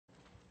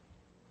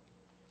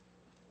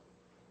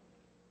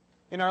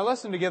In our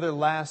lesson together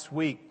last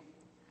week,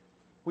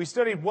 we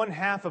studied one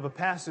half of a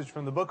passage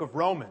from the book of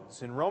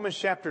Romans. In Romans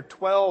chapter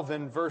 12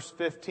 and verse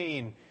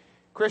 15,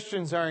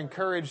 Christians are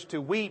encouraged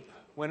to weep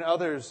when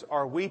others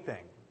are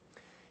weeping.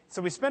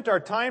 So we spent our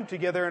time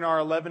together in our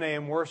 11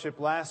 a.m. worship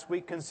last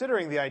week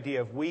considering the idea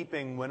of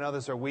weeping when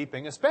others are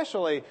weeping,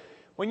 especially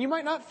when you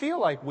might not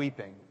feel like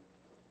weeping.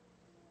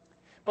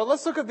 But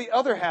let's look at the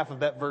other half of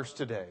that verse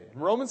today. In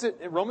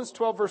Romans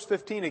 12, verse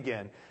 15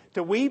 again.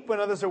 To weep when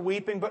others are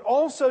weeping, but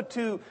also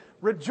to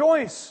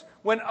rejoice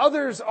when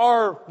others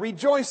are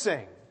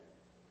rejoicing.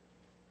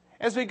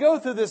 As we go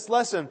through this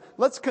lesson,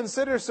 let's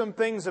consider some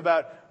things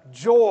about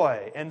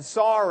joy and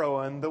sorrow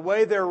and the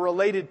way they're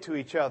related to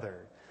each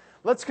other.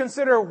 Let's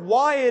consider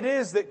why it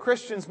is that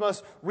Christians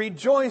must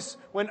rejoice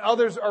when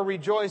others are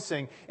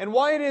rejoicing, and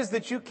why it is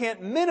that you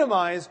can't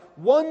minimize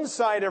one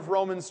side of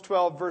Romans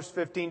 12, verse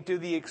 15, to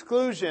the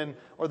exclusion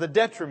or the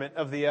detriment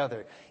of the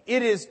other.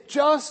 It is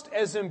just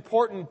as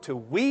important to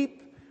weep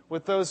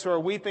with those who are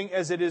weeping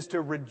as it is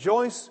to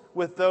rejoice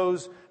with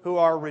those who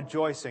are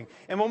rejoicing.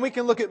 And when we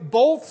can look at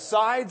both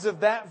sides of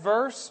that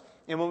verse,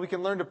 and when we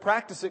can learn to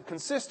practice it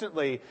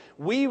consistently,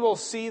 we will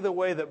see the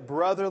way that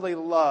brotherly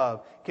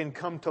love can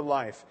come to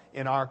life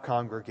in our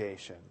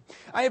congregation.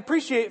 I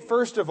appreciate,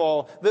 first of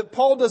all, that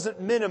Paul doesn't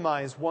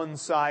minimize one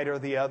side or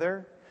the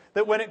other.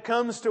 That when it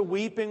comes to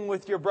weeping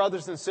with your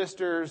brothers and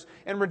sisters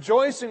and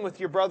rejoicing with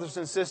your brothers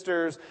and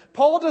sisters,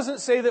 Paul doesn't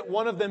say that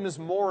one of them is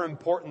more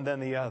important than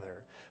the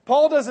other.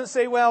 Paul doesn't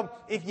say, well,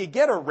 if you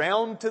get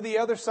around to the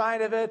other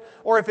side of it,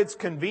 or if it's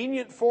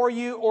convenient for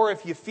you, or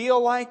if you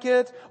feel like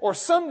it, or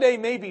someday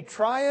maybe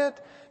try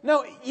it.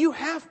 No, you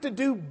have to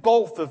do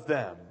both of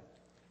them.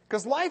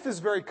 Because life is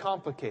very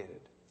complicated.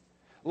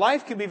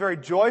 Life can be very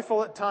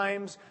joyful at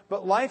times,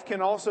 but life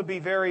can also be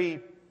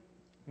very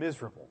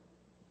miserable.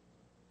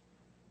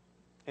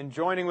 And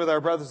joining with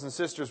our brothers and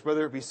sisters,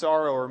 whether it be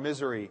sorrow or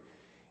misery,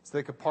 is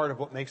like a part of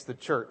what makes the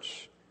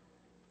church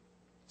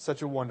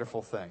such a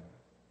wonderful thing.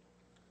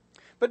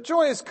 But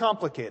joy is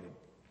complicated.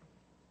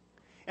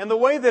 And the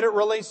way that it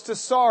relates to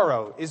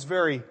sorrow is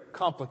very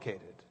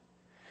complicated.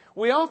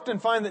 We often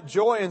find that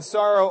joy and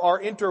sorrow are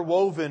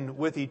interwoven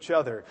with each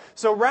other.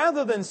 So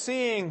rather than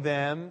seeing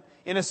them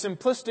in a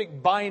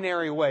simplistic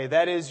binary way,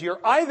 that is, you're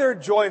either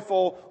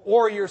joyful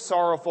or you're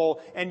sorrowful,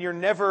 and you're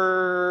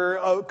never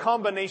a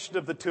combination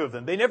of the two of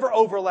them. They never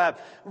overlap.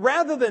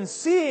 Rather than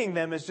seeing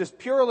them as just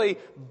purely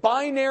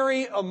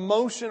binary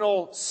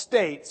emotional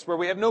states where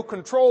we have no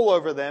control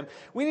over them,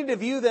 we need to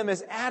view them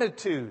as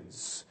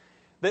attitudes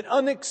that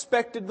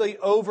unexpectedly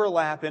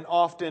overlap in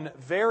often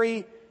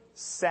very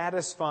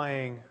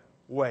satisfying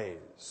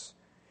ways.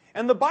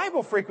 And the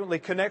Bible frequently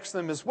connects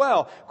them as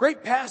well.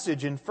 Great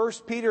passage in 1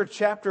 Peter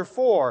chapter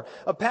 4,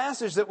 a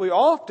passage that we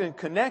often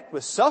connect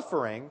with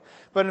suffering.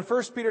 But in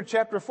 1 Peter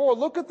chapter 4,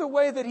 look at the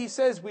way that he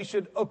says we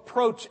should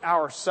approach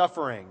our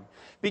suffering.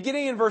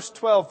 Beginning in verse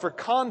 12, for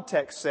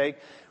context's sake,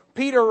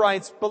 Peter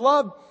writes,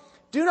 "Beloved,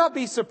 do not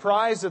be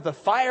surprised at the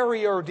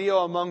fiery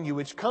ordeal among you,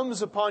 which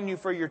comes upon you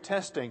for your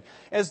testing,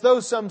 as though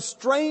some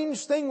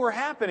strange thing were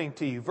happening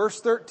to you."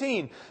 Verse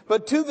 13,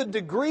 "But to the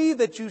degree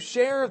that you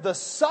share the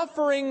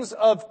sufferings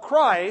of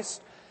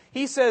Christ,"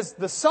 he says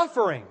the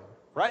suffering,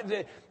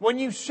 right? When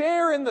you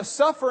share in the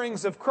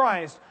sufferings of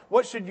Christ,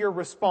 what should your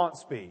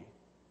response be?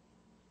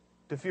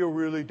 To feel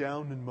really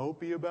down and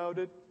mopey about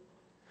it?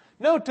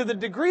 No, to the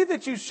degree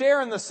that you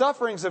share in the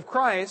sufferings of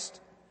Christ,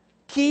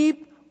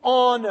 keep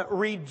on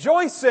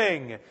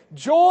rejoicing.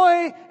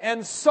 Joy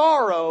and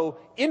sorrow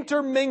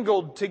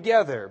intermingled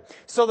together,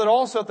 so that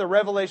also at the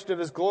revelation of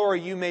His glory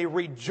you may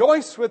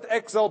rejoice with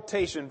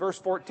exultation. Verse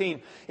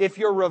 14, "If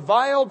you're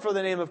reviled for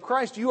the name of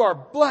Christ, you are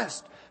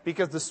blessed,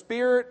 because the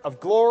Spirit of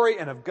glory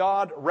and of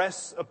God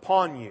rests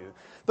upon you."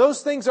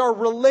 Those things are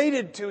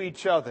related to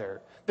each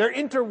other. They're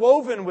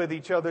interwoven with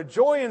each other.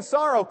 Joy and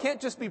sorrow can't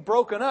just be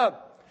broken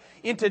up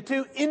into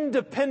two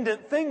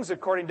independent things,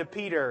 according to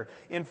Peter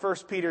in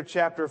 1 Peter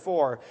chapter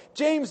 4.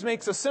 James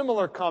makes a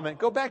similar comment.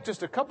 Go back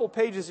just a couple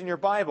pages in your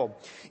Bible.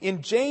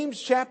 In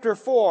James chapter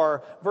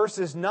 4,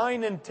 verses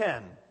 9 and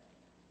 10,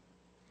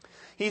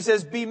 he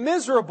says, "Be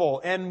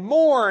miserable and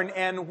mourn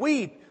and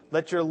weep.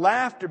 Let your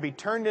laughter be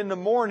turned into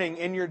mourning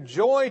and your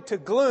joy to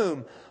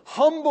gloom.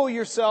 Humble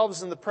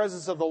yourselves in the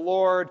presence of the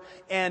Lord,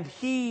 and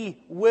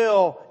He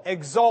will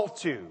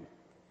exalt you."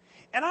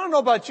 And I don't know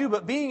about you,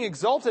 but being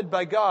exalted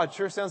by God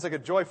sure sounds like a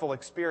joyful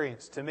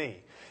experience to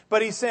me.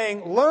 But he's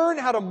saying, learn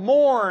how to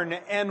mourn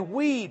and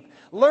weep.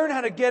 Learn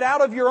how to get out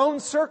of your own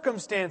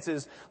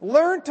circumstances.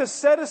 Learn to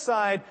set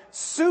aside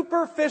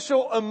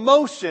superficial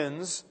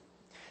emotions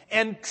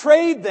and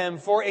trade them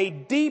for a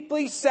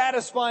deeply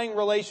satisfying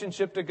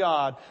relationship to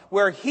God,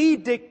 where He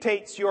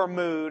dictates your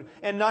mood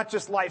and not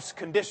just life's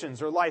conditions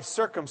or life's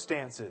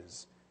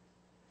circumstances.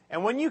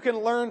 And when you can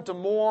learn to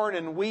mourn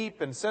and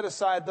weep and set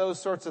aside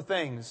those sorts of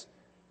things,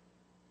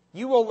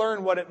 you will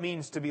learn what it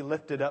means to be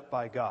lifted up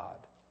by God.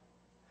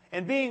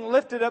 And being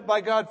lifted up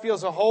by God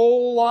feels a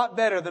whole lot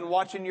better than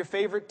watching your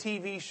favorite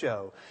TV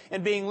show.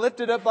 And being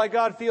lifted up by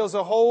God feels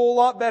a whole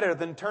lot better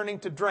than turning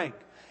to drink.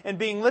 And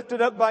being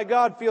lifted up by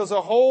God feels a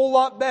whole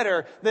lot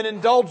better than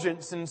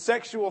indulgence in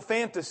sexual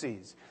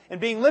fantasies. And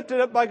being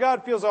lifted up by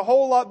God feels a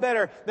whole lot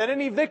better than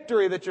any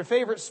victory that your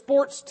favorite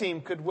sports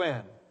team could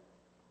win.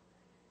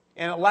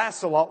 And it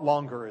lasts a lot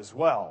longer as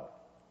well.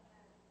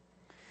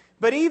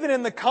 But even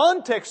in the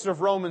context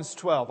of Romans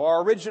 12,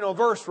 our original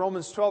verse,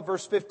 Romans 12,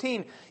 verse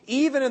 15,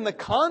 even in the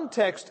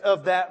context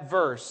of that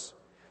verse,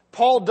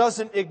 Paul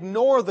doesn't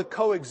ignore the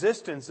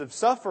coexistence of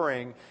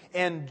suffering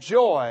and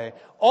joy,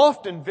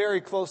 often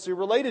very closely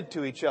related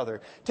to each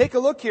other. Take a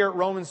look here at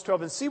Romans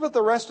 12 and see what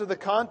the rest of the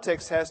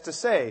context has to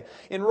say.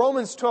 In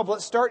Romans 12,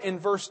 let's start in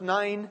verse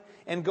 9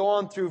 and go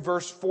on through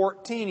verse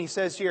 14. He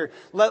says here,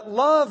 "Let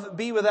love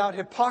be without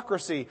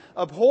hypocrisy.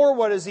 Abhor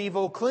what is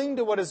evil. Cling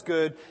to what is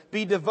good.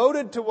 Be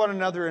devoted to one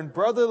another in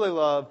brotherly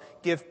love.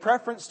 Give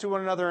preference to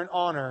one another in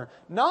honor,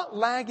 not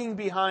lagging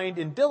behind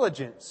in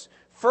diligence,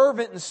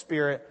 fervent in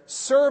spirit,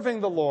 serving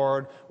the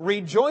Lord,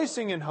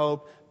 rejoicing in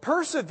hope,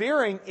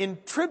 persevering in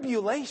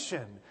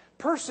tribulation."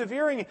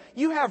 Persevering,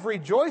 you have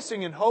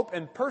rejoicing in hope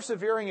and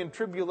persevering in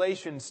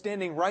tribulation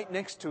standing right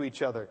next to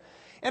each other.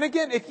 And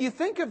again, if you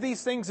think of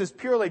these things as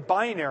purely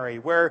binary,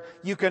 where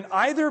you can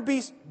either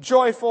be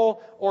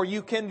joyful or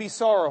you can be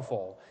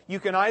sorrowful. You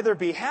can either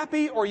be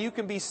happy or you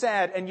can be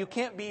sad, and you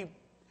can't be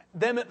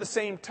them at the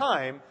same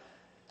time,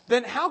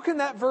 then how can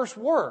that verse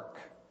work?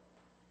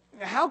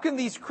 How can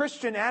these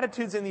Christian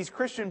attitudes and these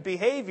Christian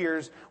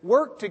behaviors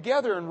work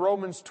together in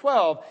Romans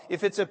 12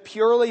 if it's a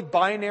purely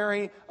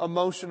binary,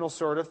 emotional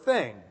sort of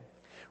thing?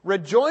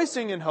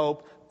 Rejoicing in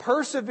hope,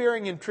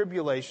 persevering in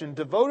tribulation,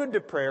 devoted to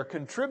prayer,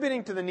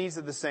 contributing to the needs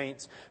of the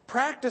saints,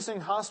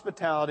 practicing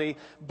hospitality,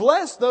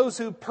 bless those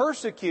who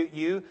persecute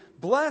you,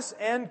 bless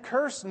and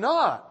curse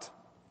not.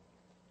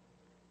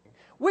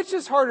 Which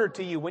is harder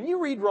to you? When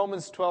you read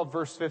Romans 12,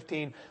 verse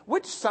 15,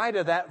 which side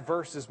of that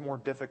verse is more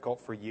difficult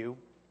for you?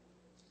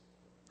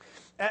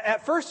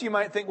 At first you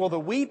might think, well, the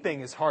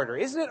weeping is harder.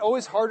 Isn't it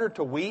always harder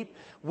to weep?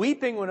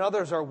 Weeping when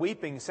others are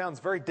weeping sounds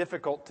very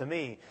difficult to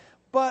me.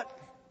 But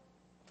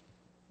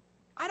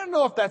I don't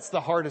know if that's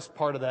the hardest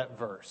part of that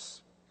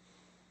verse.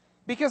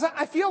 Because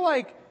I feel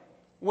like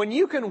when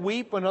you can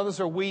weep when others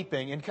are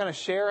weeping and kind of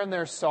share in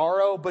their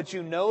sorrow, but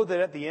you know that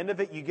at the end of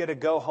it you get to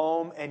go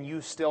home and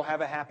you still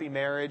have a happy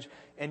marriage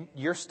and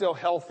you're still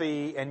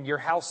healthy and your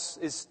house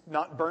is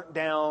not burnt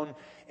down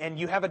and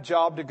you have a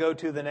job to go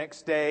to the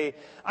next day.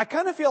 I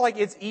kind of feel like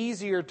it's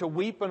easier to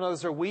weep when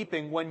others are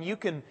weeping when you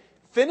can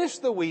finish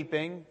the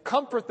weeping,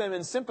 comfort them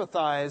and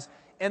sympathize,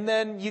 and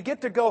then you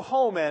get to go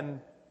home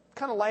and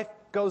kind of life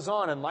goes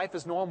on and life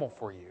is normal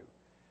for you.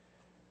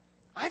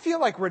 I feel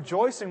like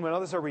rejoicing when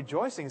others are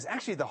rejoicing is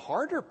actually the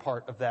harder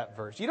part of that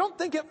verse. You don't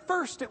think at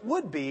first it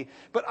would be,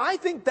 but I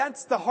think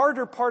that's the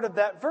harder part of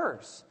that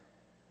verse.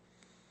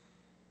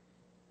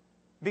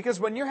 Because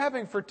when you're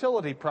having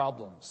fertility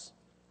problems,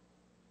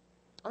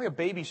 I think a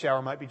baby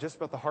shower might be just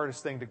about the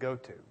hardest thing to go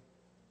to.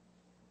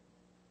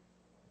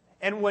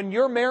 And when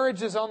your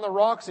marriage is on the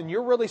rocks and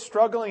you're really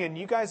struggling and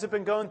you guys have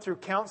been going through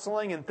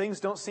counseling and things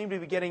don't seem to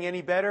be getting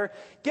any better,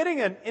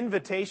 getting an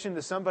invitation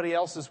to somebody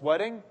else's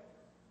wedding,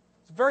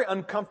 it's a very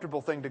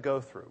uncomfortable thing to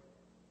go through.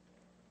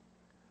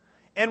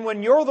 And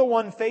when you're the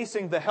one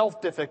facing the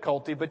health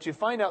difficulty, but you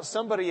find out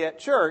somebody at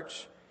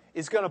church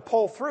is going to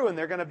pull through and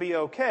they're going to be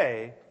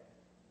okay,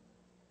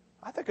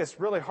 I think it's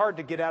really hard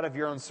to get out of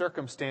your own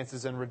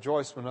circumstances and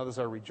rejoice when others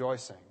are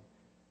rejoicing.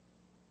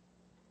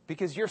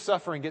 Because your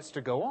suffering gets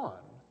to go on.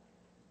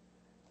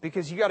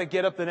 Because you got to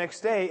get up the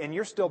next day and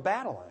you're still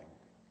battling.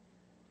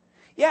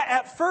 Yeah,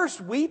 at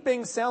first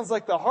weeping sounds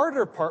like the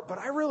harder part, but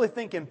I really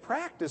think in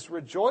practice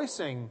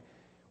rejoicing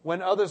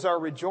when others are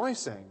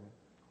rejoicing,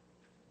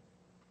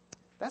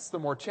 that's the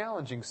more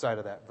challenging side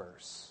of that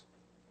verse.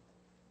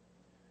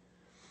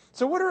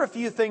 So what are a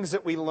few things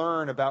that we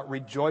learn about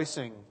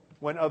rejoicing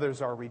when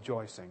others are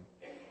rejoicing?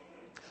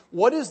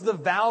 What is the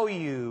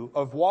value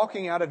of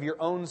walking out of your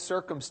own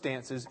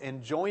circumstances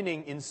and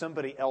joining in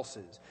somebody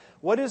else's?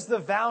 What is the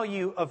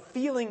value of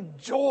feeling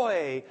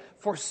joy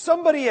for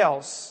somebody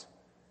else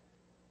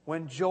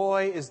when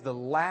joy is the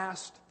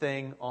last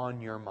thing on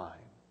your mind?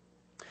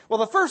 Well,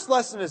 the first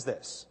lesson is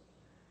this.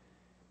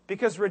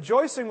 Because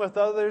rejoicing with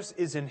others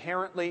is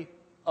inherently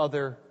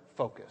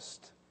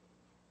other-focused.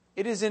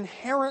 It is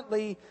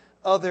inherently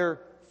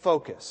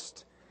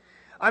other-focused.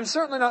 I'm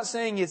certainly not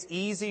saying it's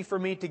easy for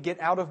me to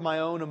get out of my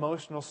own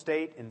emotional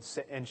state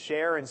and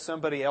share in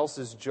somebody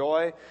else's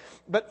joy,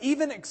 but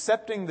even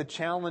accepting the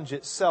challenge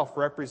itself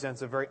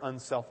represents a very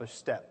unselfish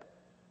step.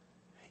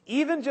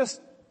 Even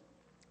just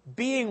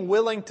being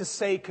willing to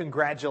say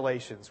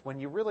congratulations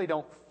when you really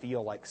don't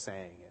feel like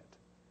saying it.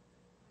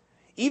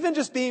 Even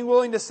just being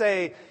willing to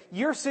say,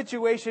 your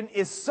situation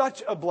is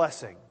such a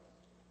blessing.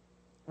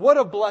 What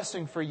a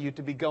blessing for you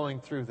to be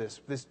going through this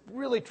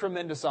really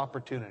tremendous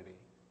opportunity.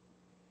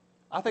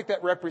 I think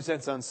that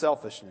represents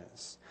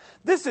unselfishness.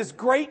 This is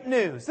great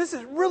news. This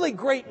is really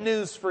great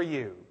news for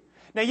you.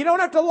 Now, you don't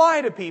have to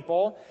lie to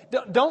people.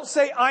 Don't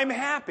say, I'm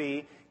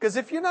happy, because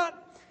if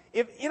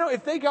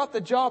they got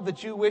the job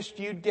that you wished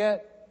you'd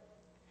get,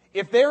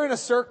 if they're in a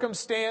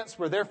circumstance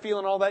where they're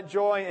feeling all that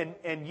joy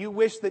and you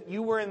wish that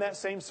you were in that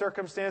same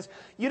circumstance,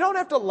 you don't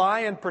have to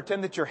lie and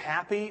pretend that you're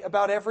happy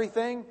about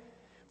everything,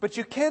 but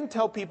you can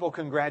tell people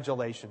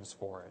congratulations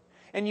for it.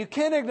 And you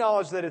can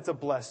acknowledge that it's a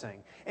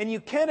blessing. And you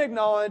can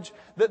acknowledge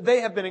that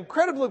they have been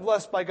incredibly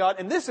blessed by God,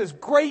 and this is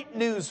great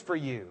news for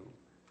you.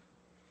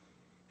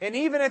 And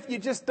even if you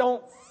just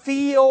don't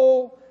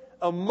feel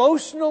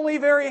emotionally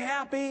very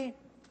happy,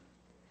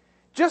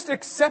 just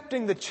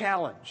accepting the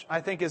challenge,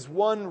 I think, is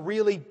one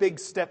really big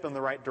step in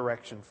the right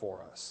direction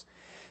for us.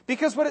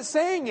 Because what it's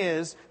saying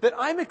is that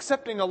I'm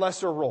accepting a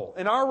lesser role.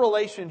 In our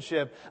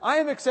relationship, I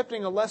am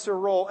accepting a lesser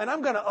role, and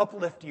I'm going to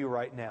uplift you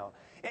right now.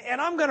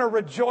 And I'm going to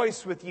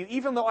rejoice with you,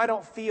 even though I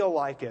don't feel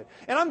like it.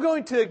 And I'm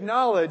going to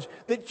acknowledge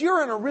that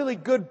you're in a really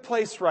good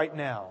place right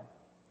now.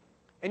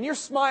 And you're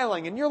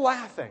smiling and you're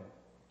laughing.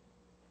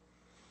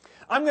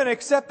 I'm going to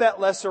accept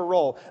that lesser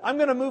role. I'm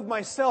going to move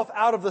myself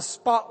out of the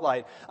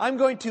spotlight. I'm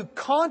going to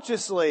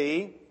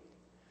consciously,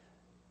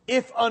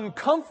 if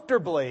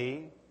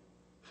uncomfortably,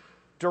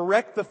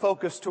 direct the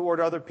focus toward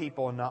other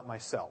people and not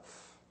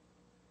myself.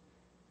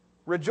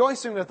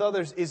 Rejoicing with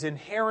others is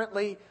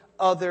inherently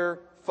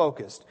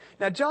other-focused.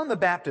 Now, John the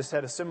Baptist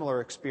had a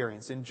similar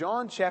experience. In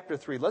John chapter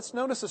 3, let's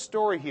notice a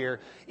story here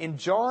in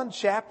John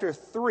chapter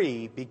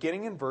 3,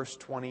 beginning in verse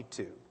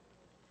 22.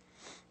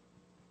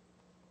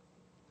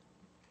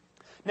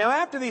 Now,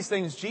 after these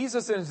things,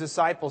 Jesus and His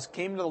disciples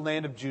came to the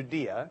land of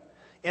Judea,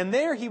 and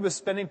there He was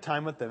spending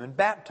time with them and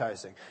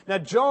baptizing. Now,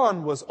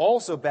 John was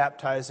also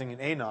baptizing in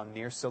Aenon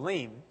near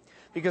Salim,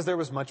 because there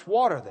was much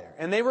water there.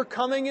 And they were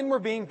coming and were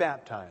being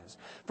baptized.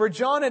 For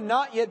John had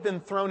not yet been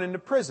thrown into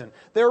prison.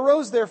 There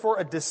arose therefore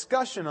a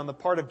discussion on the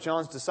part of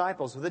John's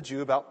disciples with a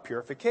Jew about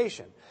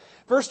purification.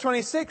 Verse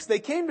 26, they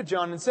came to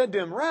John and said to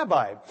him,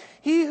 Rabbi,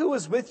 he who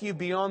was with you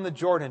beyond the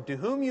Jordan, to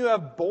whom you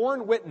have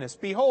borne witness,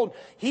 behold,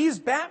 he's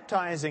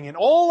baptizing, and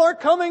all are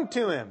coming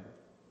to him.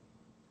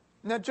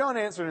 Now John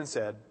answered and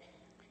said,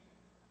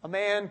 a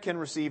man can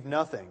receive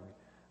nothing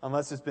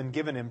unless it's been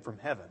given him from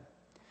heaven.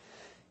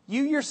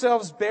 You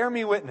yourselves bear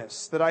me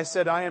witness that I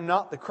said I am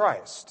not the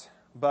Christ,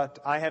 but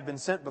I have been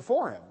sent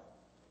before him.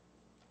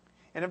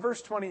 And in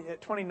verse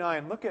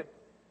 29,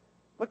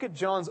 look at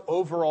John's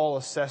overall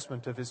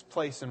assessment of his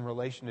place in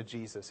relation to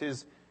Jesus,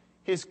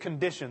 his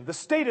condition, the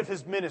state of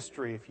his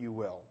ministry, if you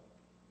will.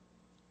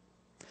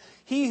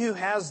 He who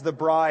has the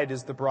bride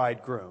is the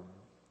bridegroom.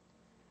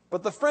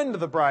 But the friend of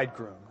the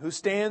bridegroom, who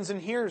stands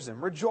and hears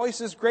him,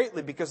 rejoices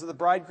greatly because of the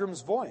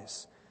bridegroom's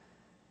voice.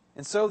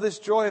 And so this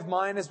joy of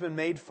mine has been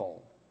made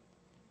full.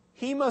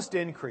 He must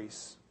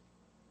increase,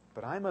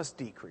 but I must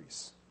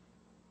decrease.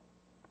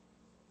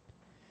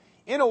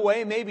 In a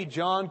way, maybe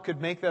John could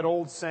make that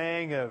old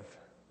saying of,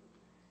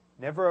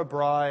 never a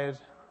bride,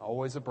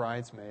 always a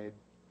bridesmaid.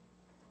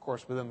 Of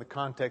course, within the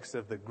context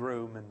of the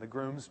groom and the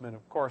groomsmen,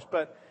 of course.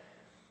 But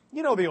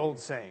you know the old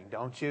saying,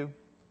 don't you?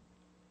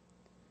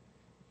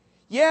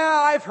 Yeah,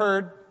 I've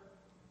heard.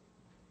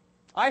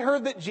 I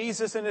heard that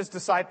Jesus and His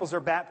disciples are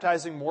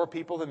baptizing more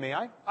people than me.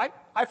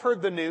 I've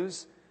heard the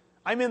news.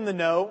 I'm in the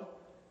know.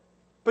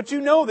 But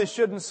you know this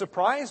shouldn't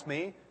surprise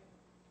me.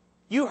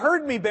 You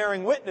heard me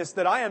bearing witness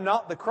that I am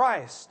not the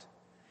Christ.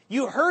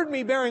 You heard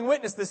me bearing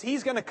witness that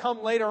He's going to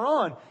come later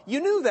on. You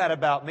knew that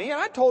about me, and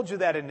I told you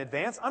that in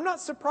advance. I'm not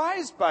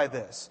surprised by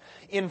this.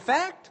 In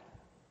fact,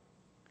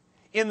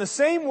 in the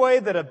same way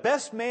that a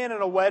best man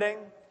in a wedding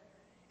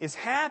is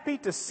happy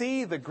to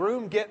see the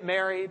groom get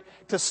married,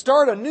 to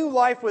start a new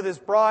life with his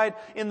bride,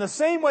 in the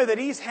same way that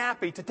he's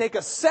happy to take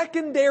a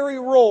secondary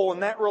role in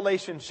that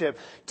relationship,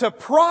 to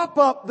prop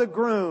up the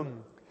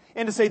groom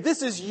and to say,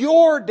 this is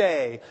your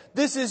day,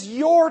 this is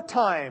your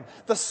time,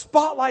 the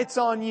spotlight's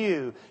on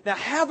you, now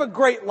have a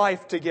great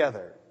life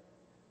together.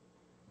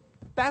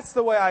 That's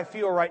the way I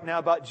feel right now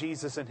about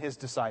Jesus and His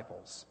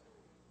disciples.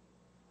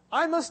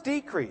 I must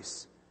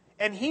decrease,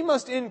 and He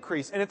must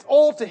increase, and it's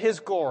all to His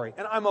glory,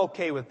 and I'm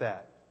okay with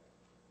that.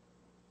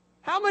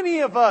 How many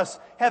of us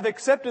have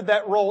accepted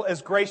that role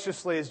as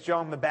graciously as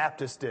John the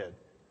Baptist did?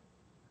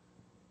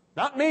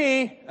 Not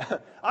me.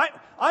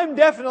 I'm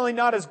definitely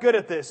not as good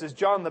at this as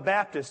John the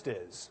Baptist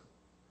is.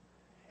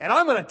 And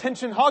I'm an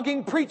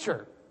attention-hogging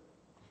preacher.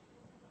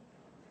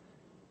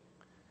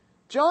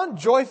 John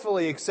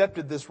joyfully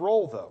accepted this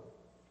role, though,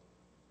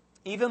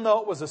 even though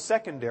it was a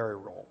secondary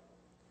role.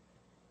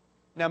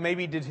 Now,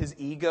 maybe did his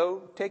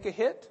ego take a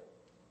hit?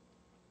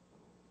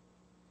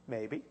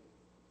 Maybe.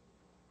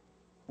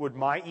 Would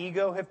my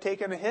ego have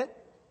taken a hit?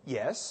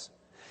 Yes.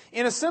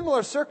 In a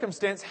similar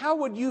circumstance, how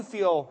would you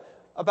feel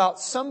about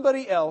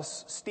somebody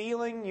else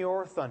stealing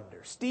your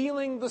thunder,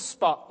 stealing the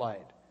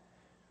spotlight?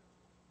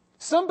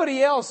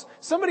 Somebody else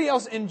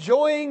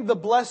enjoying the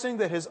blessing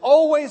that has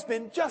always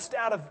been just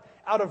out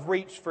of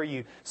reach for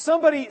you.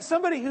 Somebody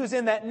who's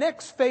in that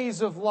next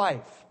phase of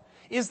life.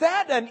 Is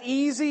that an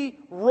easy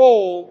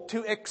role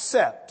to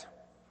accept?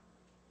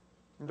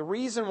 And the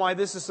reason why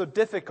this is so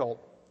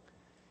difficult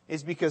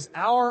is because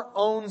our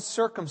own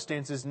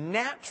circumstances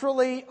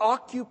naturally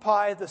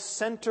occupy the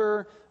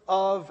center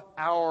of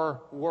our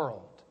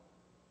world.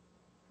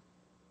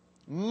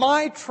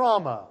 My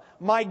trauma,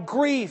 my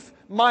grief,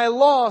 my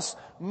loss,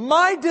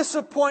 my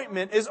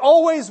disappointment is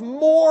always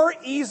more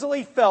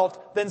easily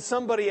felt than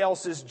somebody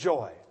else's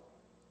joy.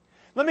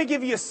 Let me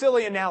give you a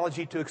silly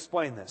analogy to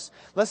explain this.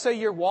 Let's say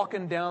you're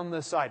walking down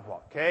the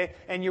sidewalk, okay?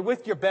 And you're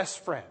with your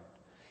best friend.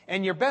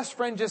 And your best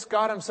friend just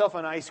got himself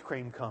an ice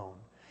cream cone.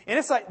 And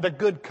it's like the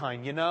good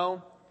kind, you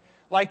know?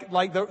 Like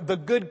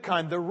the good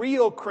kind, the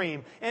real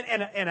cream.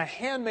 And a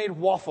handmade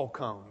waffle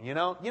cone, you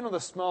know? You know the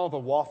smell of the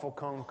waffle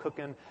cone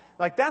cooking?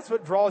 Like that's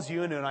what draws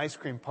you into an ice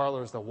cream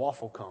parlor is the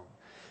waffle cone.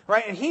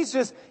 Right? And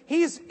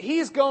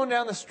he's going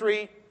down the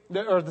street,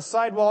 or the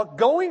sidewalk,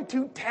 going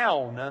to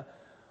town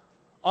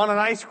on an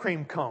ice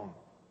cream cone.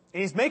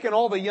 And he's making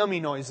all the yummy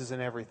noises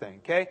and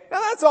everything, okay?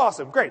 Now that's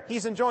awesome, great.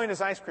 He's enjoying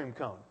his ice cream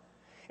cone.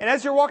 And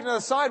as you're walking down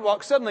the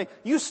sidewalk, suddenly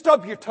you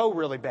stub your toe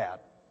really bad.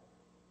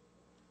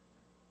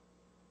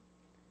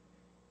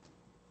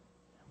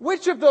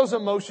 Which of those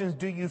emotions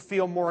do you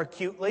feel more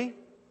acutely?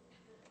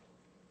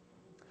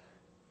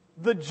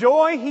 The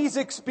joy he's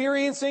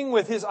experiencing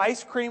with his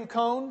ice cream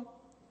cone,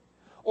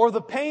 or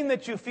the pain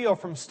that you feel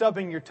from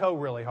stubbing your toe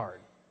really hard?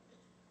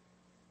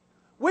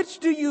 Which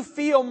do you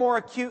feel more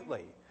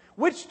acutely?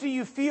 Which do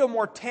you feel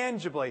more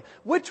tangibly?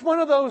 Which one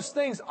of those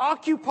things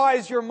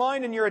occupies your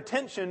mind and your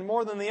attention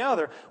more than the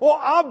other? Well,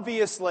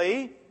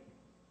 obviously,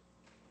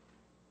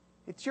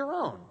 it's your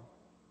own.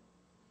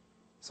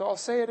 So I'll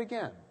say it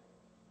again.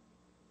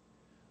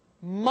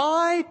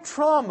 My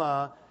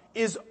trauma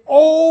is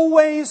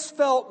always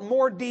felt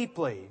more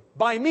deeply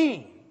by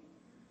me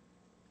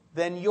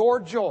than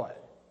your joy.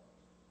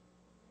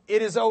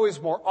 It is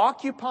always more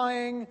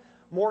occupying,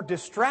 more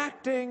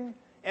distracting,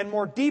 and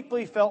more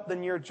deeply felt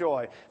than your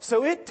joy.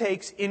 So it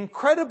takes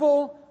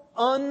incredible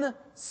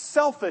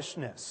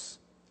unselfishness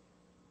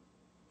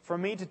for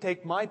me to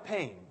take my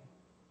pain,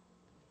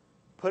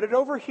 put it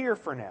over here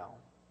for now,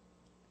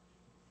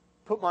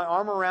 put my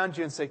arm around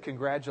you and say,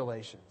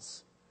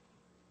 congratulations.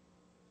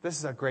 This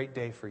is a great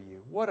day for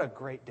you. What a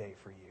great day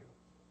for you.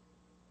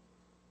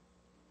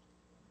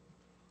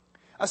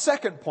 A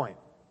second point.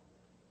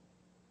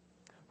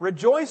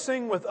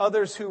 Rejoicing with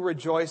others who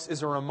rejoice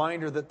is a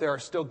reminder that there are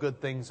still good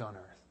things on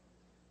earth.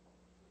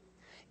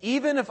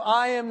 Even if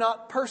I am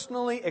not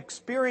personally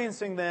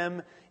experiencing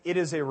them, it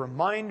is a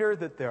reminder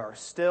that there are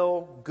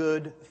still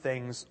good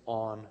things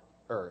on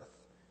earth.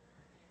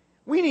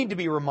 We need to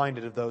be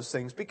reminded of those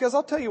things because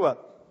I'll tell you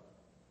what,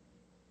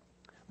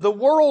 the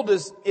world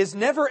is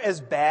never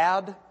as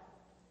bad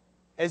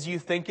as you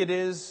think it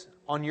is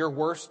on your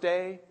worst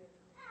day,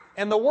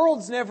 and the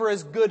world's never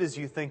as good as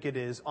you think it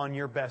is on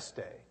your best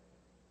day.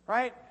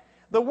 Right?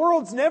 The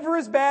world's never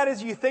as bad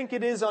as you think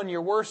it is on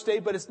your worst day,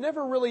 but it's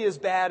never really as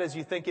bad as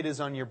you think it is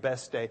on your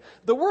best day.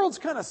 The world's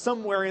kind of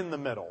somewhere in the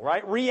middle,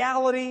 right?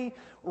 Reality,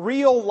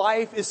 real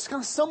life is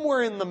kind of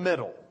somewhere in the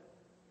middle.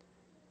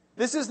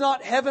 This is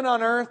not heaven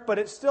on earth, but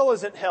it still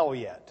isn't hell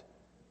yet.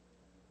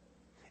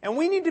 And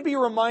we need to be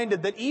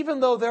reminded that even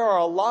though there are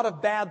a lot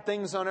of bad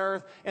things on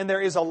earth, and there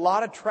is a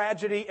lot of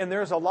tragedy, and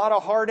there's a lot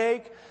of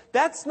heartache,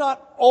 that's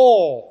not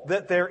all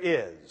that there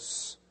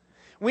is.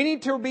 We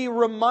need to be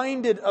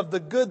reminded of the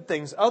good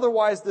things.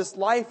 Otherwise, this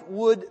life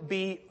would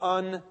be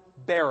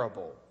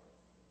unbearable.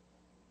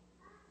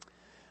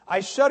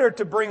 I shudder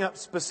to bring up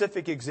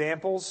specific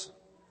examples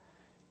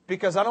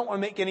because I don't want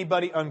to make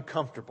anybody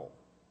uncomfortable.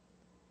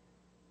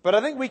 But I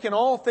think we can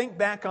all think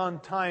back on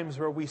times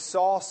where we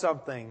saw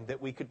something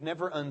that we could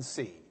never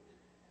unsee.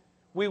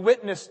 We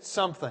witnessed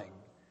something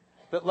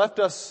that left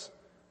us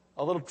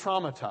a little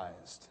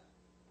traumatized.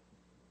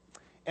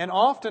 And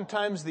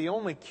oftentimes the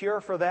only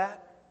cure for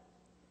that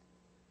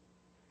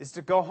is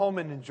to go home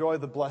and enjoy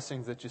the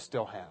blessings that you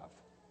still have.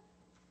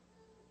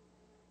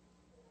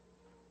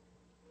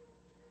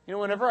 You know,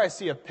 whenever I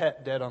see a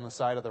pet dead on the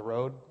side of the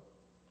road,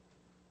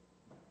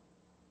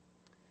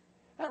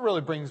 that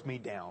really brings me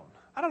down.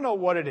 I don't know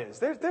what it is.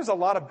 There's a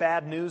lot of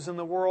bad news in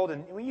the world,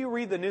 and when you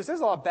read the news,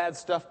 there's a lot of bad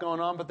stuff going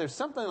on, but there's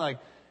something like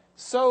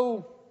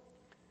so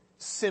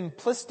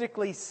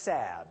simplistically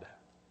sad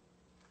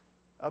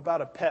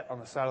about a pet on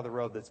the side of the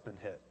road that's been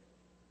hit.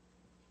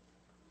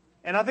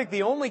 And I think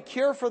the only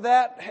cure for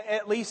that,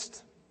 at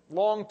least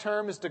long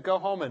term, is to go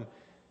home and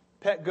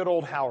pet good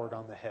old Howard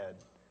on the head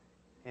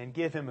and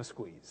give him a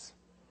squeeze.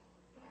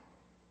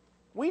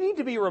 We need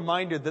to be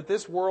reminded that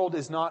this world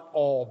is not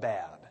all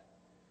bad.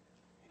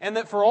 And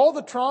that for all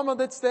the trauma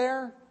that's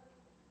there,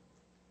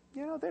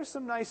 you know, there's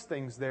some nice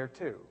things there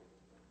too.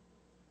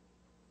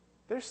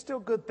 There's still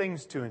good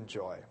things to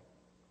enjoy.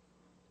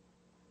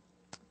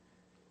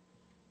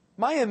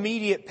 My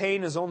immediate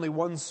pain is only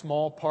one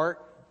small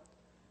part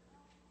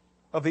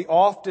of the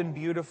often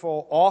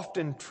beautiful,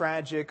 often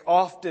tragic,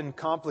 often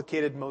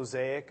complicated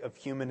mosaic of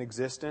human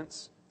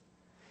existence.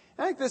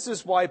 I think this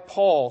is why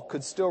Paul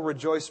could still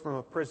rejoice from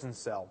a prison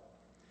cell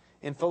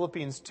in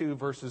Philippians 2,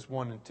 verses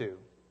 1 and 2.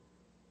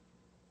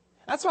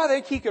 That's why I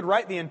think he could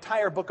write the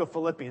entire book of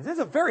Philippians. It's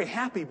a very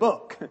happy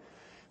book.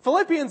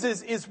 Philippians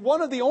is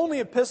one of the only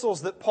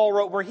epistles that Paul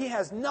wrote where he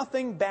has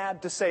nothing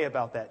bad to say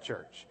about that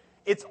church.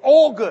 It's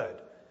all good.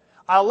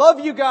 I love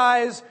you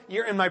guys.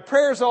 You're in my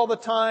prayers all the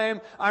time.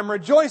 I'm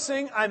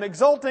rejoicing. I'm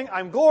exulting.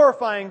 I'm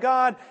glorifying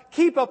God.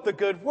 Keep up the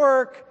good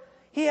work.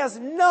 He has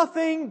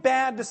nothing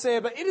bad to say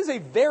about it. It is a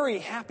very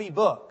happy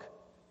book.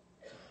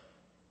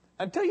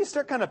 Until you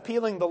start kind of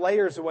peeling the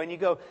layers away and you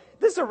go,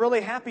 this is a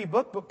really happy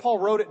book, but Paul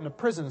wrote it in a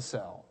prison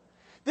cell.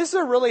 This is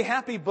a really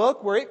happy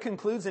book where it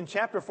concludes in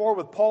chapter 4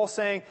 with Paul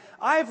saying,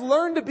 I've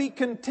learned to be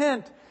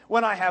content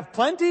when I have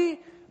plenty,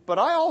 but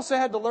I also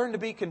had to learn to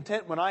be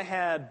content when I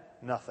had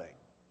nothing.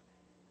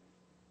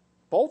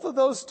 Both of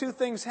those two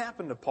things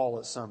happened to Paul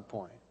at some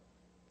point.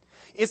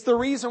 It's the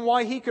reason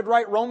why he could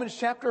write Romans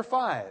chapter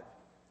 5,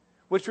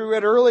 which we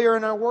read earlier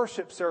in our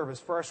worship service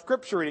for our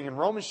scripture reading in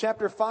Romans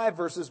chapter 5,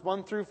 verses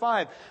 1 through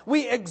 5.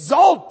 We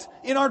exult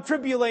in our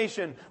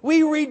tribulation.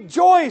 We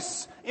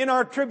rejoice in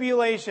our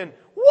tribulation.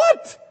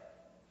 What?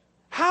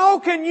 How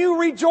can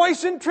you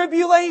rejoice in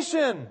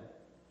tribulation?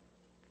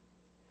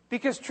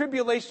 Because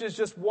tribulation is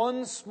just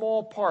one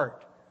small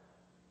part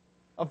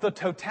of the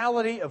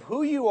totality of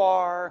who you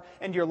are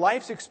and your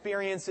life's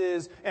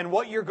experiences and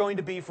what you're going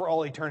to be for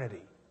all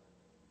eternity.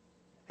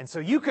 And so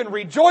you can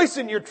rejoice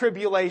in your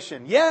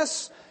tribulation.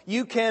 Yes,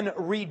 you can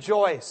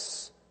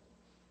rejoice.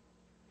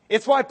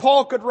 It's why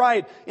Paul could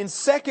write in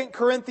 2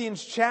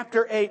 Corinthians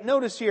chapter 8.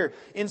 Notice here,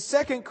 in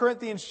 2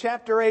 Corinthians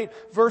chapter 8,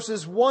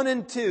 verses 1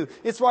 and 2.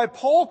 It's why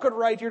Paul could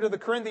write here to the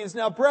Corinthians,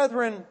 now,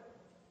 brethren,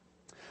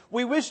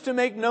 we wish to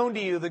make known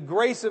to you the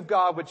grace of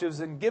God which has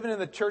been given in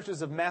the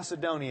churches of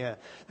Macedonia,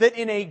 that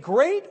in a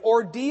great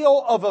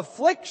ordeal of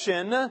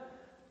affliction,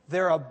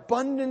 their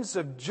abundance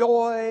of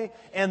joy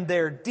and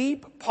their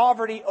deep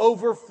poverty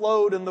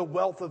overflowed in the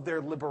wealth of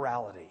their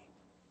liberality.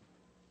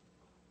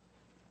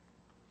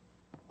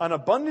 An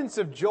abundance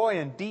of joy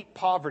and deep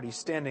poverty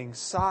standing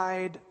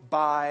side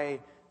by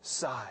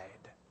side.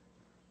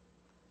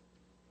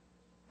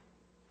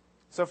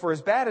 So for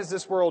as bad as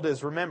this world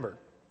is, remember,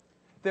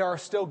 there are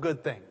still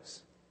good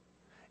things.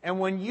 And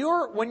when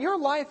your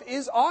life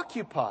is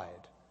occupied,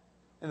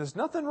 and there's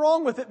nothing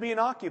wrong with it being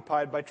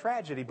occupied by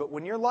tragedy, but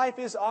when your life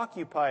is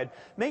occupied,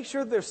 make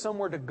sure there's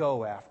somewhere to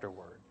go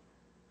afterward.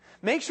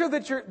 Make sure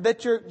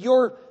that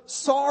your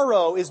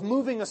sorrow is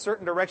moving a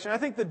certain direction. I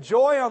think the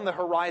joy on the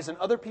horizon,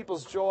 other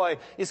people's joy,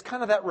 is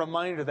kind of that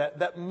reminder,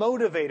 that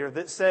motivator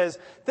that says,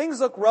 things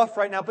look rough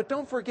right now, but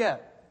don't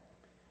forget.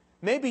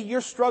 Maybe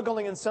you're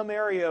struggling in some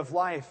area of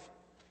life,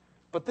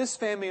 but this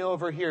family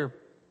over here,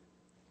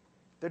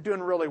 they're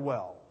doing really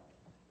well.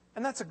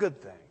 And that's a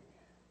good thing.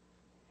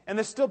 And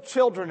there's still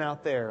children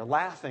out there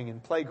laughing in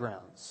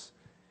playgrounds.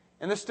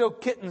 And there's still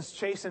kittens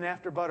chasing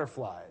after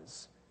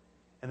butterflies.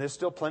 And there's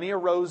still plenty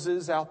of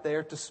roses out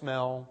there to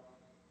smell.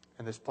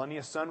 And there's plenty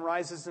of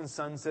sunrises and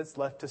sunsets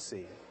left to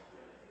see.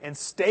 And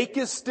steak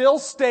is still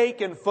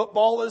steak and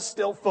football is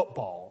still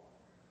football.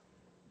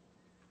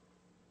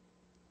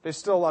 There's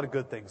still a lot of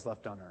good things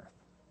left on earth.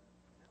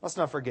 Let's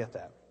not forget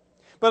that.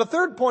 But a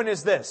third point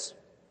is this.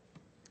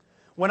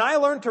 When I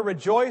learn to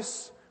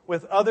rejoice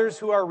with others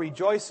who are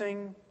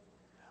rejoicing,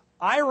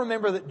 I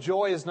remember that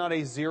joy is not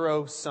a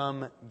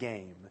zero-sum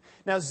game.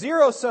 Now,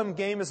 zero-sum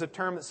game is a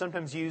term that's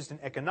sometimes used in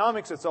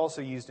economics. It's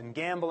also used in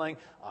gambling.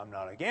 I'm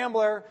not a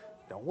gambler.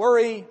 Don't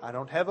worry. I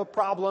don't have a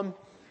problem.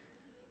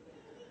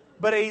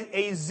 But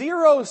a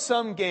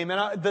zero-sum game,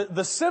 and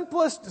the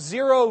simplest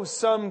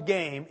zero-sum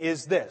game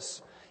is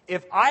this.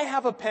 If I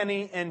have a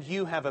penny and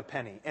you have a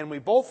penny, and we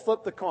both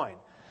flip the coin,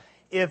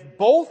 if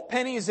both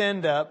pennies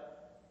end up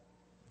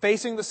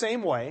facing the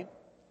same way,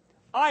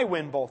 I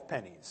win both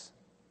pennies.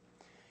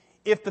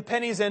 If the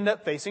pennies end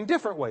up facing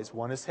different ways,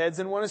 one is heads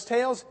and one is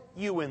tails,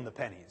 you win the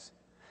pennies.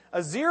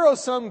 A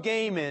zero-sum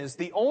game is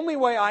the only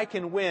way I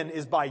can win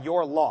is by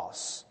your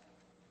loss.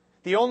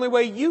 The only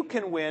way you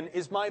can win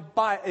is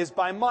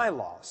by my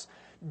loss.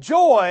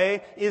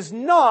 Joy is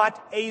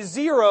not a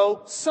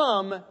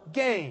zero-sum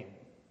game.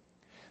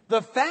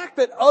 The fact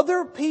that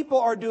other people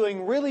are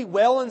doing really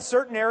well in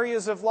certain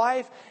areas of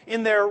life,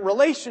 in their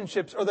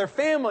relationships or their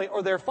family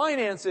or their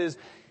finances,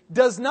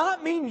 does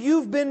not mean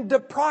you've been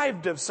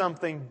deprived of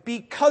something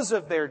because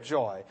of their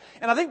joy.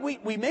 And I think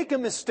we make a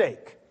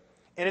mistake.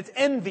 And it's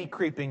envy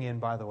creeping in,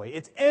 by the way.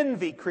 It's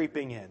envy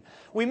creeping in.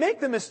 We make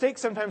the mistake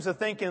sometimes of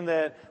thinking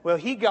that, well,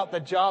 he got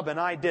the job and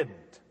I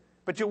didn't.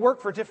 But you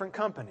work for different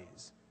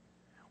companies.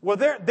 Well,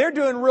 they're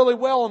doing really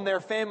well in their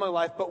family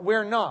life, but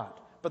we're not.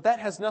 But that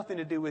has nothing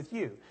to do with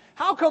you.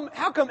 How come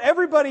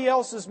everybody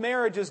else's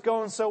marriage is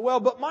going so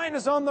well, but mine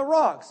is on the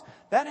rocks?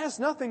 That has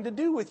nothing to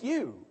do with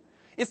you.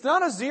 It's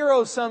not a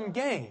zero-sum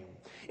game.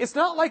 It's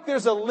not like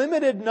there's a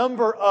limited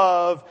number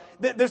of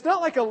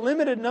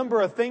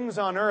things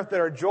on earth that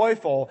are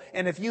joyful,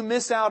 and if you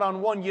miss out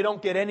on one, you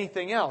don't get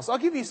anything else. I'll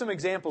give you some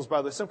examples,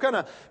 by the way, some kind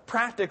of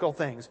practical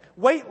things.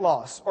 Weight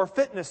loss or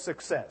fitness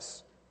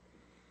success.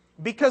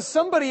 Because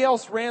somebody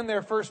else ran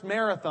their first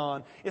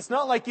marathon, it's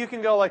not like you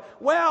can go like,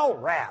 well,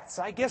 rats,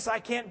 I guess I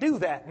can't do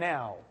that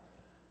now.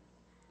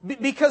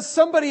 Because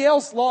somebody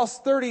else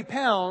lost 30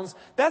 pounds,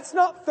 that's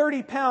not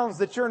 30 pounds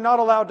that you're not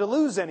allowed to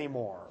lose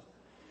anymore.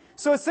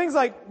 So it's things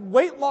like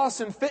weight loss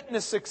and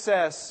fitness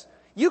success.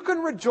 You can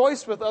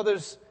rejoice with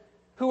others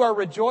who are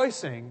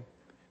rejoicing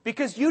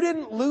because you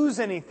didn't lose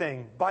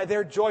anything by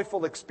their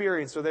joyful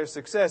experience or their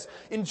success,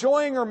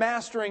 enjoying or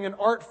mastering an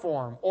art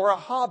form or a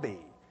hobby.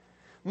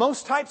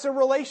 Most types of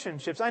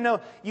relationships. I know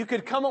you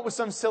could come up with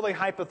some silly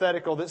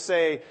hypothetical that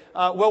say,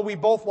 well, we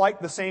both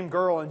liked the same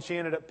girl and she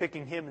ended up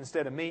picking him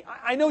instead of me.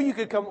 I know you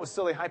could come up with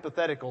silly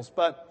hypotheticals,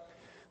 but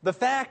the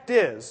fact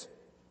is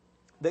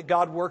that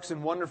God works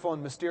in wonderful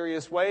and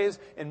mysterious ways,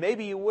 and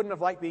maybe you wouldn't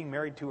have liked being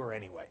married to her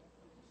anyway.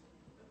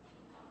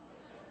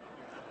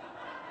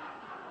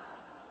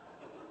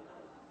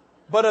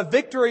 But a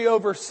victory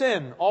over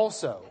sin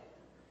also.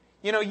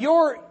 You know,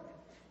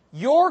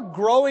 your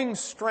growing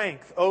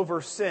strength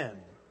over sin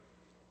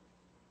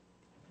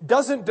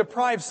doesn't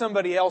deprive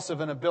somebody else of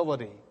an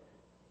ability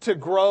to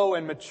grow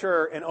and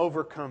mature and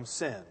overcome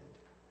sin.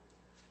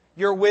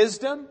 Your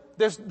wisdom,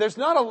 there's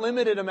not a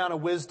limited amount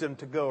of wisdom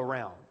to go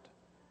around.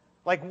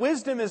 Like,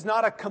 wisdom is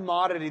not a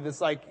commodity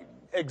that's like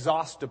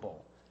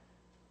exhaustible.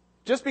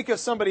 Just because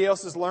somebody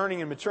else is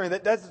learning and maturing,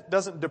 that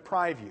doesn't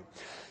deprive you.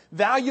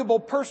 Valuable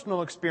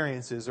personal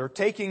experiences or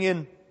taking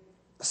in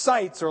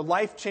sights or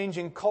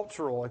life-changing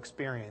cultural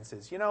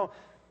experiences. You know,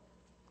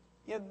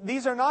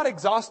 these are not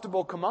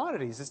exhaustible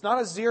commodities. It's not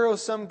a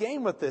zero-sum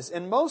game with this.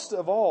 And most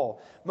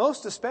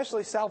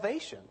especially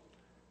salvation.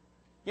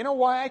 You know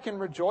why I can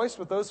rejoice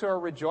with those who are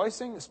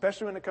rejoicing,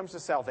 especially when it comes to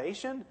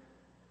salvation?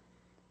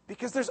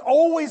 Because there's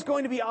always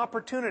going to be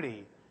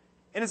opportunity,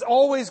 and it's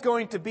always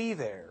going to be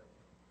there.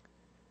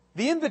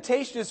 The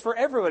invitation is for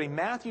everybody.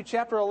 Matthew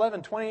chapter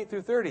 11, 28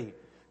 through 30.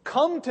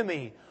 Come to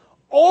me,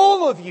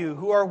 all of you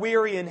who are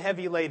weary and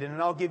heavy laden,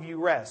 and I'll give you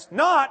rest.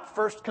 Not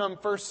first come,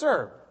 first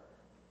serve.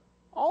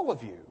 All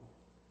of you.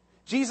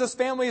 Jesus'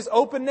 family is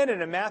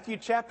open-ended in Matthew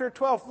chapter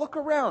 12. Look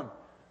around.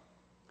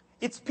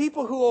 It's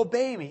people who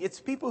obey me. It's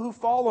people who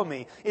follow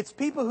me. It's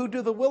people who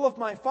do the will of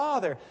my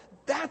Father.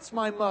 That's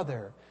my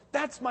mother.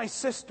 That's my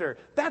sister.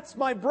 That's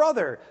my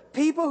brother.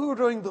 People who are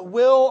doing the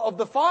will of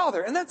the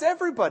Father. And that's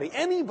everybody,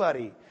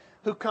 anybody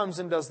who comes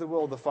and does the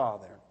will of the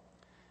Father.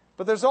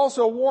 But there's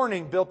also a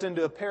warning built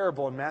into a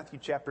parable in Matthew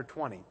chapter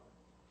 20.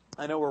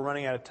 I know we're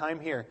running out of time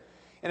here.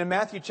 And in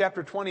Matthew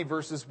chapter 20,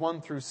 verses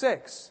 1 through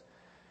 6,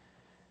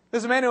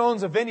 there's a man who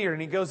owns a vineyard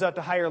and he goes out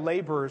to hire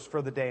laborers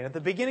for the day. And at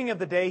the beginning of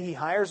the day, he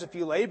hires a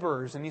few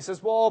laborers and he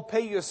says, well, I'll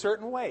pay you a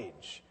certain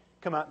wage.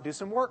 Come out and do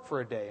some work for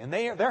a day. And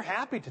they're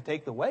happy to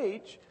take the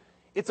wage.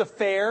 It's a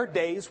fair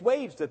day's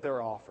wage that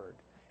they're offered.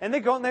 And they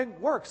go and they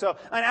work. So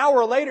an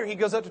hour later, he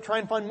goes out to try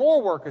and find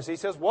more workers. He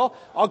says, well,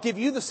 I'll give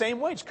you the same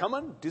wage. Come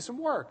on, do some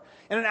work.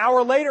 And an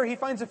hour later, he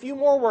finds a few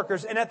more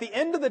workers. And at the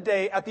end of the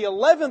day, at the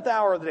 11th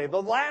hour of the day,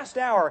 the last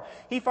hour,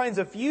 he finds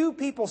a few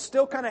people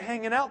still kind of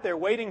hanging out there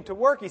waiting to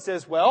work. He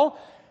says, well,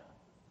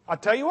 I'll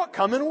tell you what,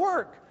 come and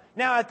work.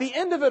 Now, at the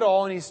end of it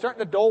all, and he's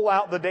starting to dole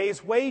out the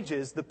day's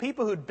wages, the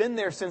people who'd been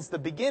there since the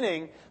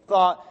beginning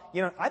thought,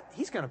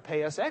 he's going to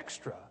pay us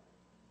extra.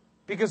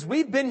 Because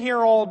we've been here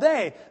all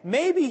day.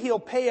 Maybe he'll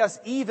pay us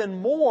even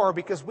more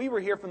because we were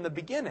here from the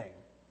beginning.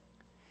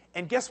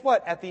 And guess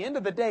what? At the end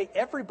of the day,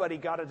 everybody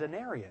got a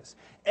denarius.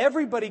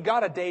 Everybody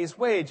got a day's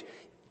wage.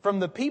 From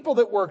the people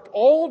that worked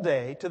all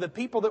day to the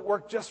people that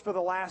worked just for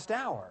the last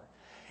hour.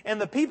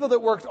 And the people that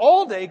worked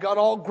all day got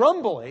all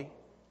grumbly.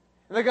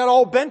 And they got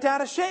all bent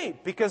out of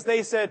shape because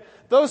they said,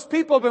 those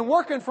people have been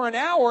working for an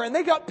hour and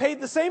they got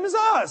paid the same as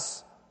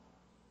us.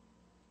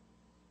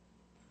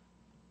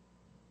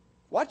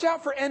 Watch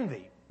out for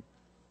envy.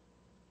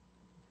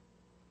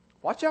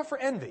 Watch out for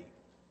envy.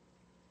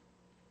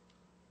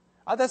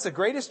 That's the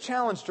greatest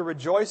challenge to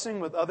rejoicing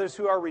with others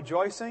who are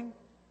rejoicing.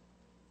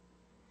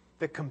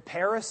 The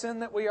comparison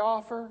that we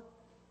offer.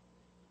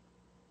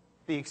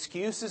 The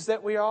excuses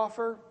that we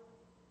offer.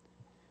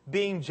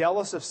 Being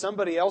jealous of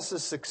somebody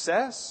else's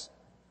success.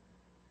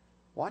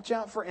 Watch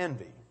out for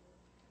envy.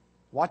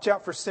 Watch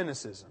out for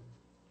cynicism.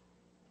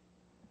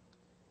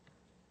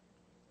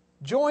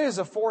 Joy is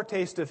a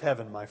foretaste of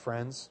heaven, my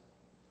friends.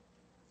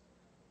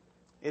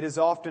 It is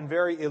often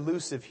very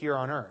elusive here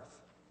on earth.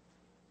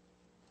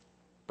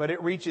 But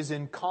it reaches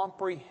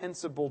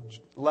incomprehensible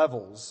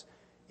levels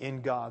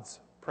in God's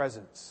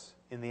presence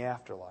in the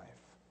afterlife.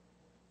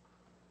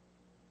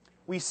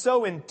 We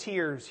sow in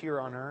tears here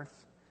on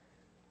earth.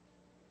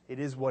 It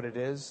is what it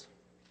is.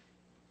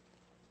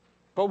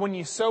 But when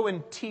you sow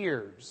in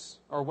tears,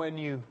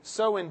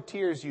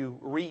 you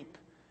reap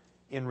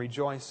in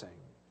rejoicing.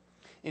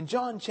 In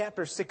John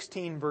chapter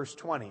 16, verse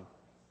 20,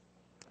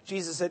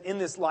 Jesus said, in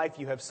this life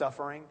you have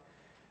suffering.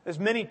 There's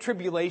many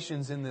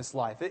tribulations in this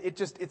life.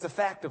 It's a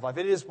fact of life.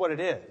 It is what it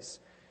is.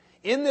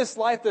 In this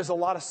life, there's a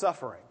lot of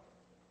suffering.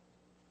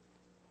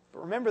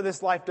 But remember,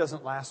 this life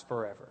doesn't last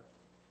forever.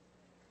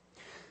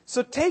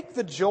 So take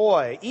the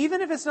joy,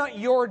 even if it's not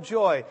your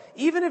joy,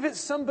 even if it's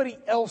somebody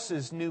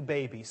else's new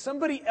baby,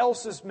 somebody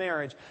else's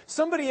marriage,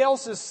 somebody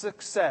else's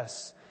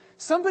success,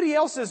 somebody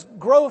else's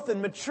growth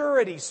and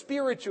maturity,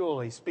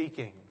 spiritually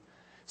speaking.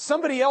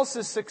 somebody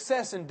else's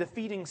success in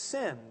defeating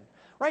sin,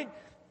 right?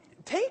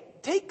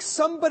 Take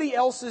somebody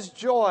else's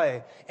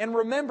joy and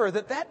remember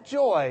that that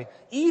joy,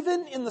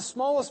 even in the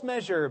smallest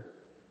measure,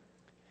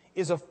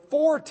 is a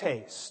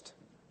foretaste,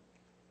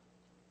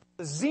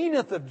 the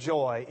zenith of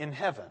joy in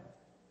heaven.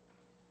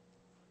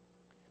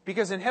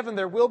 Because in heaven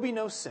there will be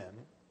no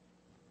sin,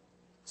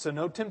 so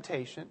no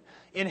temptation.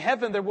 In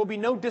heaven there will be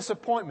no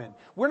disappointment.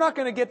 We're not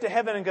going to get to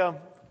heaven and go,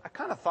 I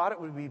kind of thought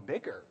it would be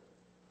bigger.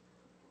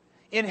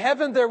 In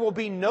heaven there will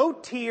be no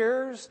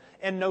tears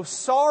and no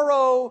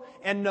sorrow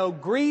and no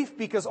grief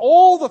because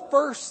all the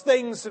first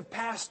things have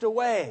passed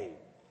away.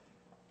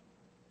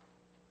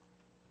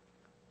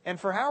 And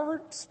for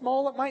however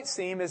small it might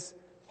seem, as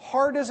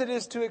hard as it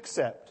is to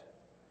accept,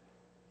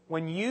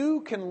 when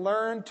you can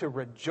learn to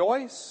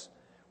rejoice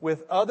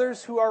with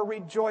others who are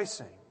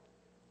rejoicing,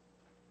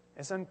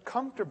 as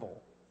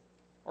uncomfortable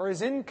or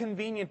as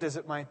inconvenient as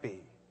it might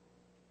be,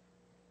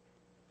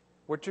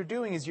 what you're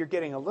doing is you're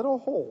getting a little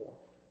hole,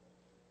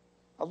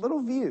 a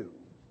little view,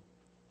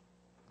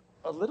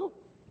 a little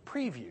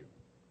preview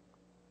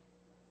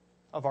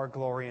of our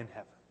glory in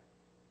heaven.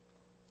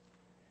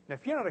 Now,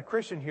 if you're not a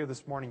Christian here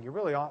this morning, you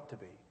really ought to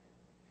be.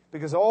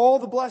 Because all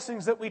the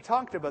blessings that we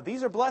talked about,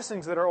 these are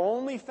blessings that are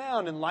only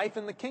found in life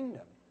in the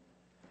kingdom.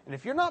 And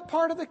if you're not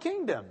part of the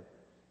kingdom,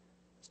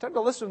 it's time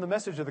to listen to the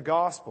message of the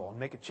gospel and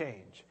make a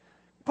change.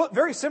 Put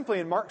very simply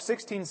in Mark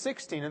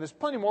 16:16, and there's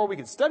plenty more we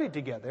could study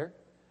together,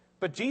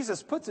 but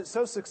Jesus puts it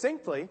so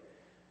succinctly,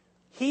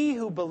 he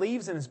who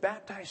believes and is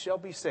baptized shall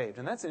be saved.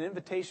 And that's an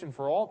invitation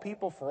for all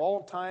people, for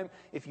all time,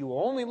 if you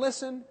will only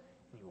listen,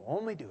 and you will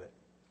only do it.